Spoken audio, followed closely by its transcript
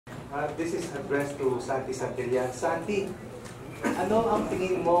This is addressed to Santi Santillan. Santi, ano ang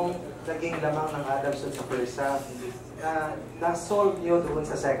tingin mong naging lamang ng Adamson sa first half na-solve nyo doon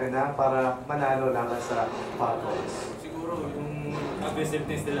sa second half para manalo laban sa Falcons? Siguro yung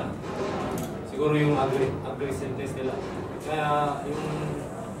aggressiveness nila. Siguro yung aggressiveness nila. Kaya yung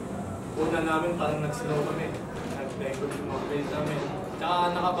una namin parang nag-slow kami. Nag-record yung mga plays namin.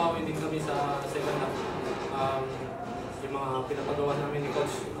 Tsaka nakabawi din kami sa second half. Yung mga pinapagawa namin ni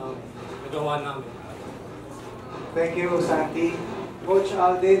Coach, nagawa namin. Thank you, Santi. Coach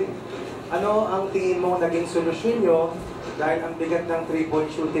Alden, ano ang tingin mo naging solusyon nyo dahil ang bigat ng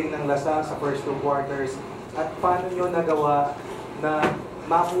 3-point shooting ng Lasal sa first 2 quarters at paano nyo nagawa na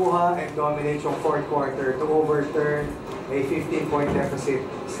makuha and dominate yung 4th quarter to overturn a 15-point deficit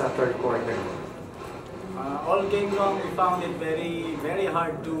sa 3rd quarter? All game long, we found it very, very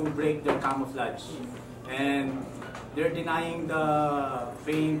hard to break their camouflage. And they're denying the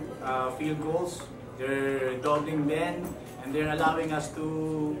faint field goals. They're doubling men, and they're allowing us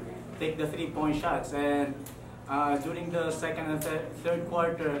to take the 3-point shots. And during the second and third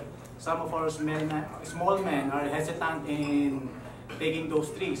quarter, some of our small men are hesitant in taking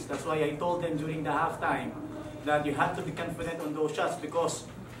those threes. That's why I told them during the halftime that you have to be confident on those shots because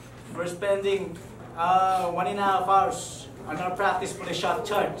we're spending 1.5 hours on our practice for the shot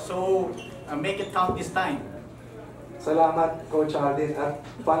chart. So make it count this time. Salamat, Coach Alden. At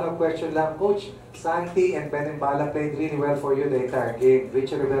follow-up question lang, Coach, Santi and Ben Mbala played really well for you the entire game.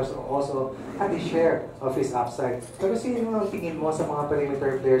 Richard Rivera also had his share of his upside. Pero sino ang tingin mo sa mga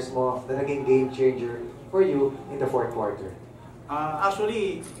perimeter players mo na naging game changer for you in the 4th quarter?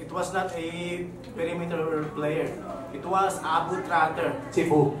 Actually, it was not a perimeter player. It was Abu Tratter.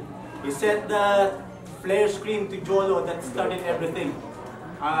 Cebu. He set the flare screen to Jolo that started everything.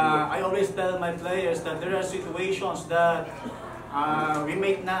 I always tell my players that there are situations that we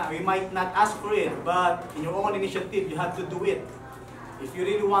might not ask for it, but in your own initiative, you have to do it. If you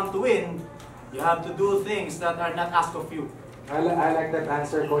really want to win, you have to do things that are not asked of you. I like that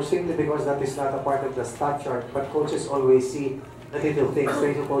answer, Coach, simply because that is not a part of the stat chart, but coaches always see the little things.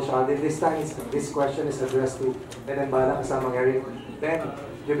 Thank you, Coach Alden. This time, this question is addressed to Ben Mbala kasama Eric. Ben,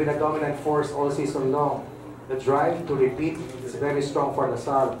 you've been a dominant force all season long. The drive to repeat is very strong for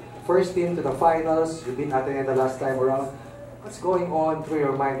Lasal. First team to the finals, you've been at the end the last time around. What's going on through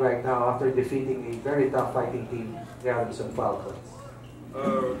your mind right now after defeating a very tough fighting team, the Adamson Falcons?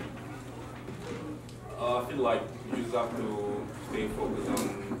 I feel like we just have to stay focused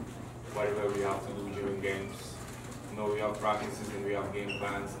on whatever we have to do during games. You know, we have practices and we have game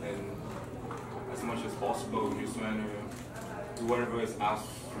plans, and as much as possible, we just want to do whatever is asked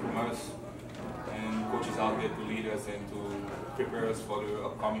from us. And coaches out there to lead us and to prepare us for the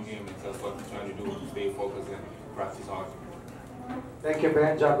upcoming game. That's what we're trying to do, stay focused and practice hard. Thank you,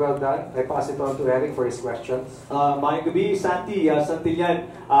 Ben. Job well done. I pass it on to Eric for his questions. Mayang gabi, Santi, Santillan.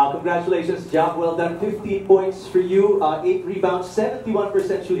 Congratulations, job well done. 15 points for you, 8 rebounds,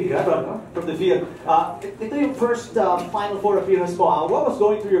 71% shooting from the field. Ito yung first Final Four appearance mo. What was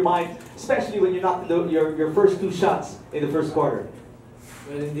going through your mind, especially when you knocked your first 2 shots in the first quarter?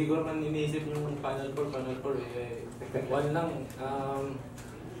 Well, hindi ko naman iniisip yung Final Four eh.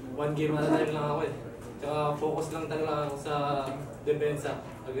 One game at a time lang ako eh. Tsaka focus lang talaga ako sa depensa.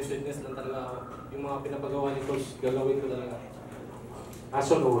 Aggressiveness lang talaga ako. Yung mga pinapagawa ni Coach, gagawin ko talaga.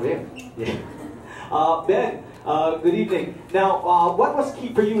 Asunurin. Yeah. Ben, good evening. Now, what was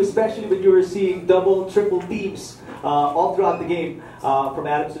key for you, especially when you were seeing double, triple teams all throughout the game from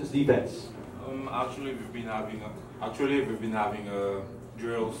Adamson's defense? Actually, we've been having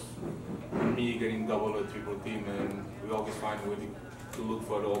drills, me getting double or triple team, and we always find a way to look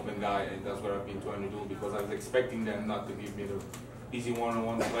for the open guy, and that's what I've been trying to do because I was expecting them not to give me the easy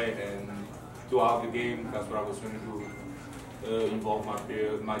one-on-one play, and throughout the game, that's what I was trying to do, involve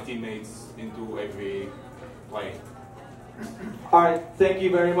my teammates into every play. All right, thank you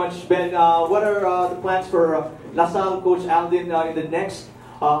very much, Ben. What are the plans for Lasal, Coach Alden, in the next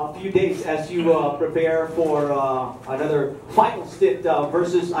few days as you prepare for another final stint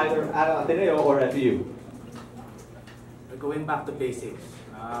versus either Ateneo or AdU? We're going back to basics.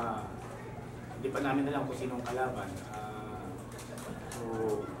 Hindi pa namin alam kung sinong kalaban.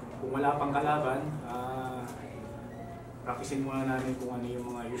 So, kung wala pang kalaban, practicein muna namin kung ano yung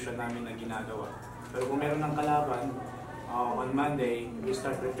mga usual namin na ginagawa. Pero kung meron ng kalaban, on Monday, we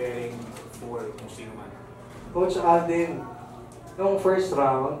start preparing for kung sino man. Coach Alden, noong first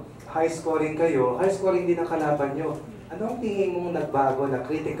round, high scoring kayo, high scoring din ang kalaban nyo. Anong tingin mong nagbago na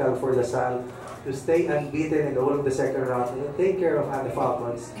critical for Lasal to stay unbeaten in the whole of the second round and take care of the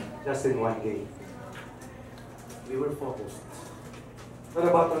Falcons just in one game? We were focused. What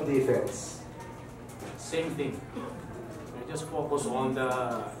about on defense? Same thing. We just focus on the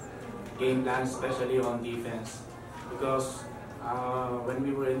game plan, especially on defense. Because when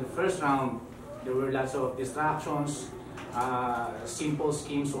we were in the first round, there were lots of distractions, simple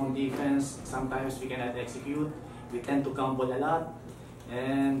schemes on defense. Sometimes we cannot execute. We tend to gamble a lot.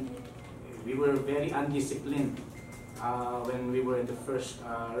 And we were very undisciplined when we were in the first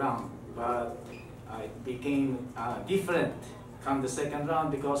round. But it became different from the second round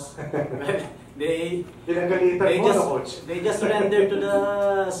because they just surrendered to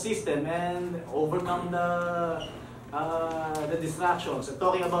the system and overcome the distractions. And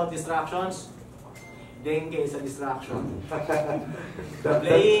talking about distractions, dengue is a distraction.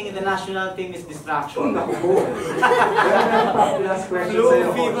 Playing in the national team is distraction. Last question Flu,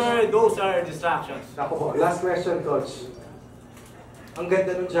 sa'yo, fever, Coach. those are distractions. Last question, Coach. Ang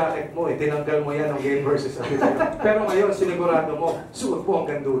ganda ng jacket mo eh. Tinanggal mo yan ng game versus Ateneo. Pero ngayon, sinigurado mo, suot mo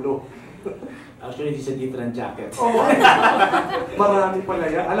hanggang dulo. Actually, it's a different jacket. Oh, marami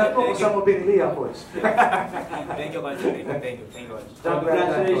pala yan. Alam ko kung saan mo binili yan, Coach. Thank you, Coach. Thank you, Coach.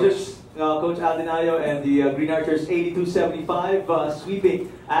 Congratulations, Coach Aldenayo and the Green Archers 82-75,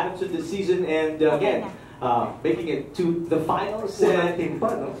 sweeping Adamson this season and again, making it to the finals. Unang team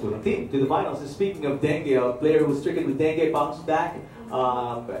pa, no? Team to the finals. And speaking of dengue, a player who was stricken with dengue bounced back,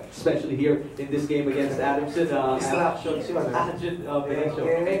 especially here in this game against Adamson. Distractions yun.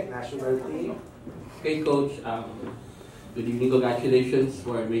 National team. Okay, Coach. Good evening. Congratulations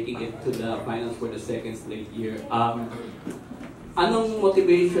for making it to the finals for the second straight year. Anong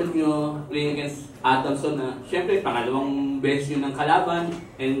motivation nyo playing against Adamson na siyempre pangalawang beses yun ng kalaban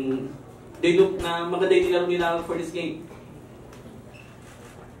and they look na maganda yung nilaro nila for this game?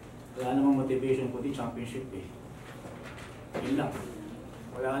 Wala namang motivation kundi championship eh. Yun lang.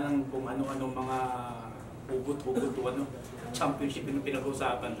 Wala nang kung ano-ano mga hugot-hugot o ano. Championship yung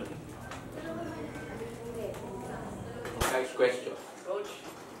pinag-usapan doon. Next question. Coach,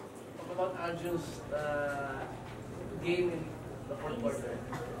 talk about AdU's game in the fourth quarter.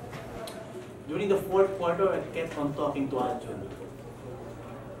 During the fourth quarter, I kept on talking to AdU.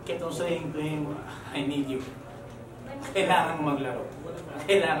 Kept on saying to him, I need you. Kailangan mo maglaro.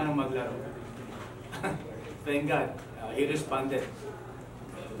 Kailangan mo maglaro. Thank God, he responded.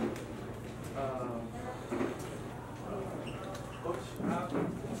 Coach,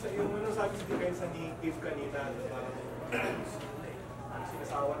 sa yung ano sabi sa defense ni Keith kanina,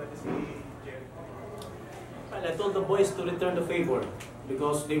 sinasawa na si Jerry. Well, I told the boys to return the favor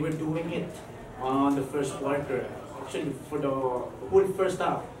because they were doing it on the first quarter. Actually, for the whole first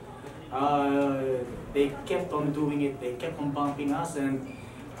half, they kept on doing it. They kept on bumping us, and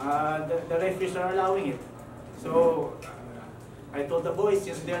the referees are allowing it. So I told the boys,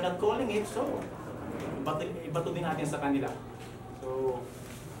 since they're not calling it, so ibato din natin sa kanila. So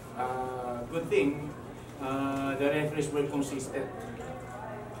good thing the referees were consistent.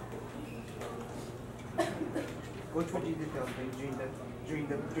 Coach, what did you tell them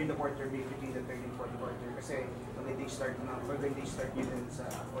during the quarter break between the third and fourth quarter? Kasi when they start yun sa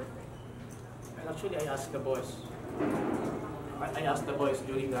fourth. And actually, I asked the boys. I asked the boys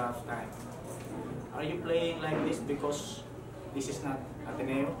during the halftime, are you playing like this because this is not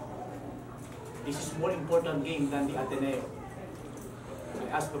Ateneo? This is more important game than the Ateneo.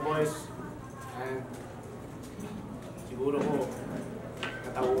 I asked the boys, and siguro ko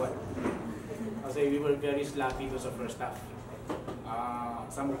natawuan. Kasi we were very sloppy to sa first half.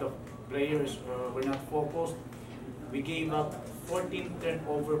 Some of the players were not focused. We gave up 14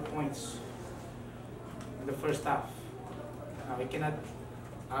 turnover points in the first half. We cannot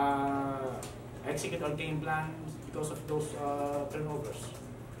execute our game plan because of those turnovers.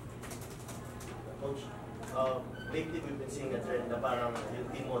 Coach, lately we've been seeing a trend na parang yung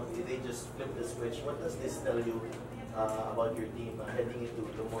team mo, they just flip the switch. What does this tell you about your team heading into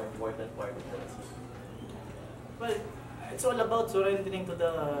the more important part of the season? Well, it's all about surrendering to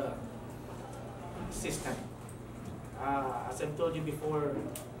the system. As I've told you before,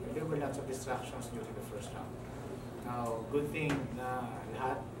 there were lots of distractions during the first round. Now, good thing na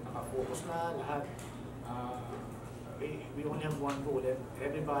lahat nakafocus na, lahat we only have one goal. And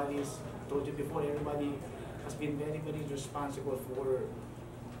everybody's, told you before, everybody has been very, very responsible for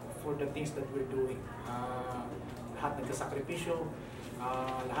the things that we're doing. Lahat nagkasakripisyo,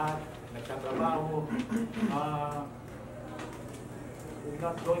 lahat nagtatrabaho. We're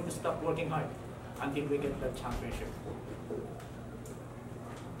not going to stop working hard until we get that championship.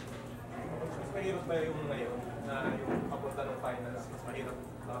 Mas mahirap ba yung ngayon na yung papunta ng finals? Mas mahirap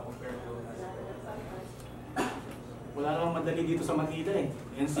compare to Wala namang madali dito sa Manila eh.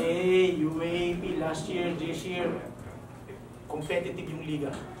 NCAA, UAAP, last year, this year, competitive yung liga.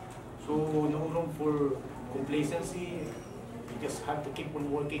 So no room for complacency. You just have to keep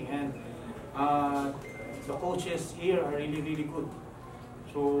on working, and the coaches here are really good.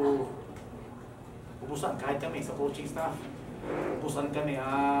 So ubusan kahit kami sa coaching staff. Ubusan kami.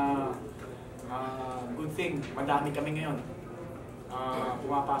 Good thing, madami kami ngayon.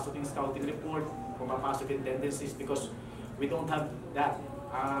 Pumapasok yung scouting report, pumapasok yung tendencies because we don't have that.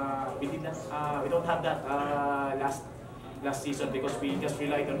 We don't have that last season because we just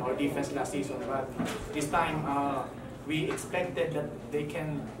relied on our defense last season. But this time, we expected that they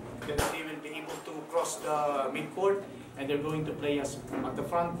will be able to cross the midcourt and they're going to play us at the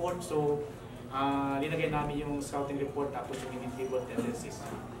front court. So, linagay namin yung scouting report tapos yung individual tendencies.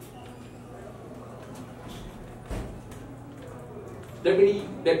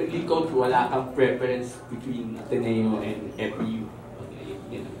 Definitely, coach, wala kang preference between Ateneo and ABU.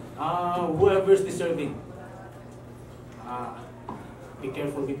 Okay, Whoever's deserving, be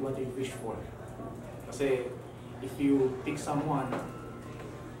careful with what you wish for. Kasi if you pick someone,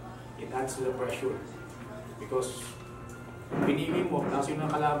 it adds to the pressure. Because pinili mo, tapos yun ang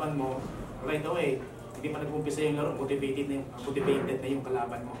kalaban mo, right away, hindi pa nag-umpisa yung laro, motivated na yung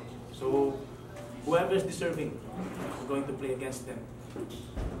kalaban mo. So, whoever's deserving, we're going to play against them.